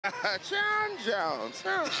Jon Jones.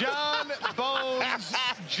 Jon Bones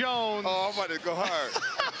Jones. Oh, I'm about to go hard.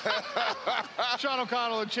 Sean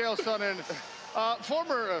O'Connell and Chael Sonnen,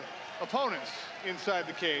 former opponents inside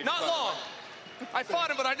the cage. Not long. I fought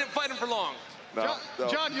him, but I didn't fight him for long. No,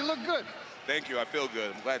 Jon, you look good. Thank you. I feel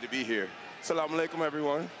good. I'm glad to be here. Assalamu alaikum,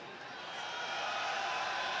 everyone.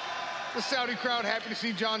 The Saudi crowd happy to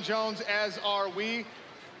see Jon Jones, as are we.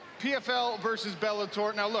 PFL versus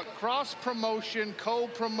Bellator. Now look, cross-promotion,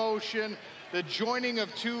 co-promotion, the joining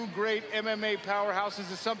of two great MMA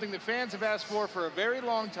powerhouses is something that fans have asked for a very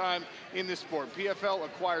long time in this sport. PFL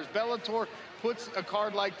acquires Bellator, puts a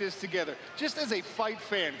card like this together. Just as a fight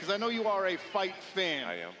fan, because I know you are a fight fan.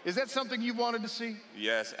 I am. Is that something you wanted to see?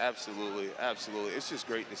 Yes, absolutely, absolutely. It's just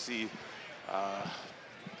great to see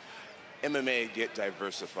MMA get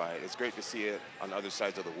diversified. It's great to see it on other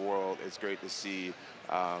sides of the world. It's great to see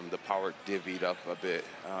the power divvied up a bit.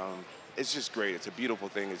 It's just great. It's a beautiful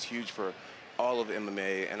thing. It's huge for all of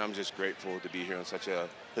MMA, and I'm just grateful to be here on such a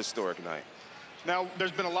historic night. Now,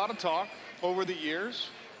 there's been a lot of talk over the years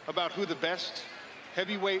about who the best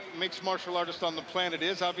heavyweight mixed martial artist on the planet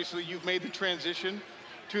is. Obviously, you've made the transition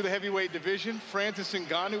to the heavyweight division. Francis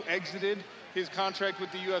Ngannou exited his contract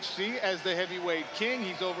with the UFC as the heavyweight king.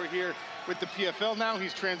 He's over here with the PFL now.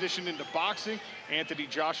 He's transitioned into boxing. Anthony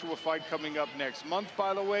Joshua fight coming up next month,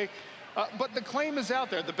 by the way. But the claim is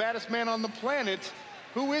out there, the baddest man on the planet.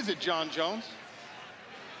 Who is it, Jon Jones?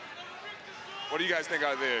 What do you guys think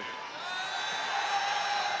out there?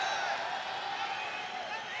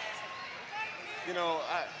 You know,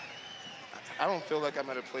 I don't feel like I'm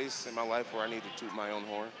at a place in my life where I need to toot my own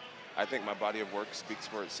horn. I think my body of work speaks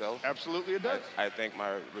for itself. Absolutely it does. I think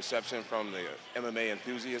my reception from the MMA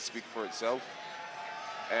enthusiasts speak for itself.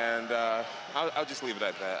 And I'll just leave it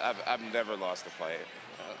at that. I've never lost a fight.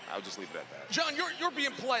 I'll just leave it at that. Jon, you're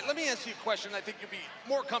being polite. Let me ask you a question I think you'll be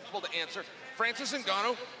more comfortable to answer. Francis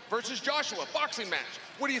Ngannou versus Joshua, boxing match.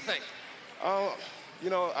 What do you think? You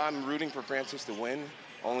know, I'm rooting for Francis to win,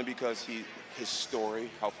 only because his story,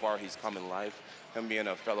 how far he's come in life, him being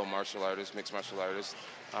a fellow martial artist, mixed martial artist.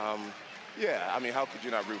 Yeah, I mean, how could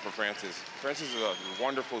you not root for Francis? Francis is a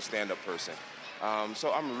wonderful stand-up person.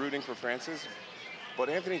 So I'm rooting for Francis. But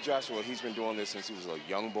Anthony Joshua, he's been doing this since he was a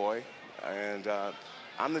young boy. And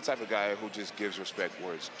I'm the type of guy who just gives respect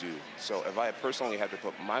where it's due. So if I personally had to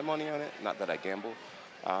put my money on it, not that I gamble,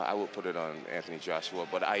 I would put it on Anthony Joshua.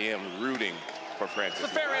 But I am rooting for Francis.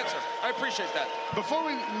 It's a fair answer. I appreciate that. Before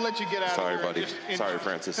we let you get out Sorry, of here... buddy. Sorry,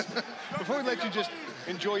 Francis. Before we let you just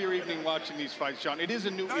enjoy your evening watching these fights, Jon, it is a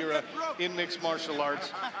new era in mixed martial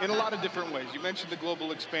arts in a lot of different ways. You mentioned the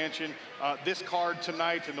global expansion, this card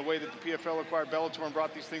tonight, and the way that the PFL acquired Bellator and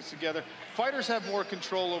brought these things together. Fighters have more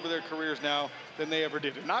control over their careers now than they ever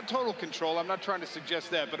did. Not total control, I'm not trying to suggest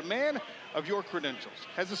that, but a man of your credentials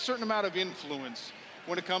has a certain amount of influence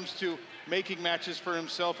when it comes to making matches for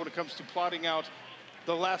himself, when it comes to plotting out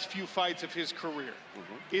the last few fights of his career.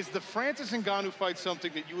 Is the Francis Ngannou fight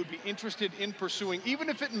something that you would be interested in pursuing, even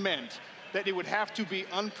if it meant that it would have to be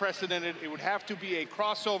unprecedented, it would have to be a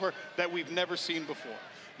crossover that we've never seen before?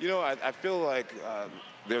 You know, I feel like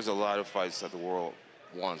there's a lot of fights that the world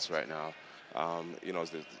wants right now. You know,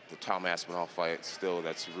 the Tom Aspinall fight, still,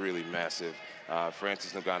 that's really massive.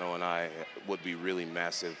 Francis Ngannou and I would be really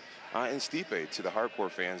massive. And Stipe, to the hardcore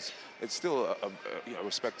fans, it's still a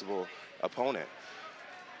respectable opponent.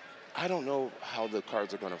 I don't know how the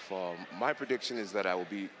cards are going to fall. My prediction is that I will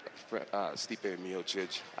beat Stipe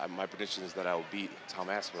Miocic. My prediction is that I will beat Tom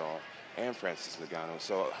Aspinall and Francis Ngannou.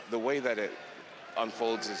 So the way that it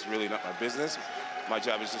unfolds is really not my business. My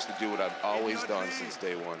job is just to do what I've always done since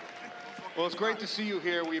day one. Well, it's great to see you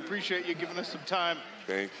here. We appreciate you giving us some time.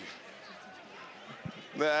 Thank you.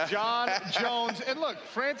 Jon Jones. And look,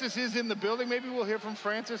 Francis is in the building. Maybe we'll hear from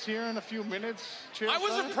Francis here in a few minutes. I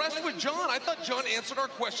was impressed with Jon. I thought Jon answered our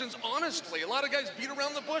questions honestly. A lot of guys beat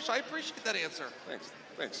around the bush. I appreciate that answer.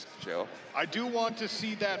 Thanks, Chael. I do want to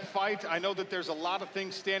see that fight. I know that there's a lot of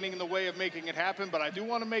things standing in the way of making it happen, but I do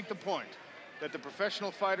want to make the point that the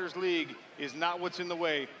Professional Fighters League is not what's in the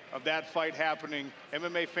way of that fight happening.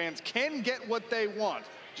 MMA fans can get what they want.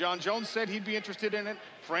 Jon Jones said he'd be interested in it.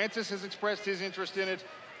 Francis has expressed his interest in it.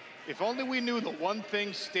 If only we knew the one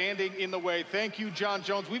thing standing in the way. Thank you, Jon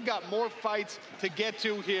Jones. We've got more fights to get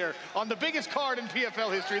to here on the biggest card in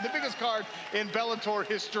PFL history, the biggest card in Bellator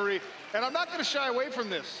history. And I'm not going to shy away from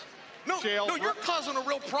this. No, you're causing a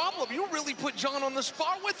real problem. You really put Jon on the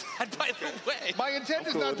spot with that, by the way. My intent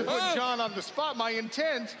is not to put Jon on the spot. My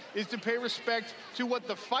intent is to pay respect to what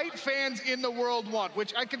the fight fans in the world want,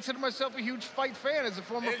 which I consider myself a huge fight fan as a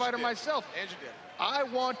former fighter myself. And you did. I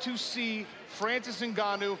want to see Francis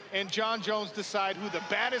Ngannou and Jon Jones decide who the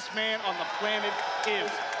baddest man on the planet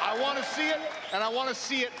is. I want to see it, and I want to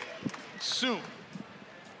see it soon.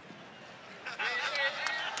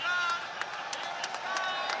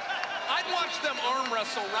 I'd watch them arm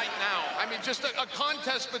wrestle right now. I mean, just a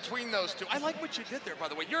contest between those two. I like what you did there, by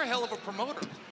the way. You're a hell of a promoter.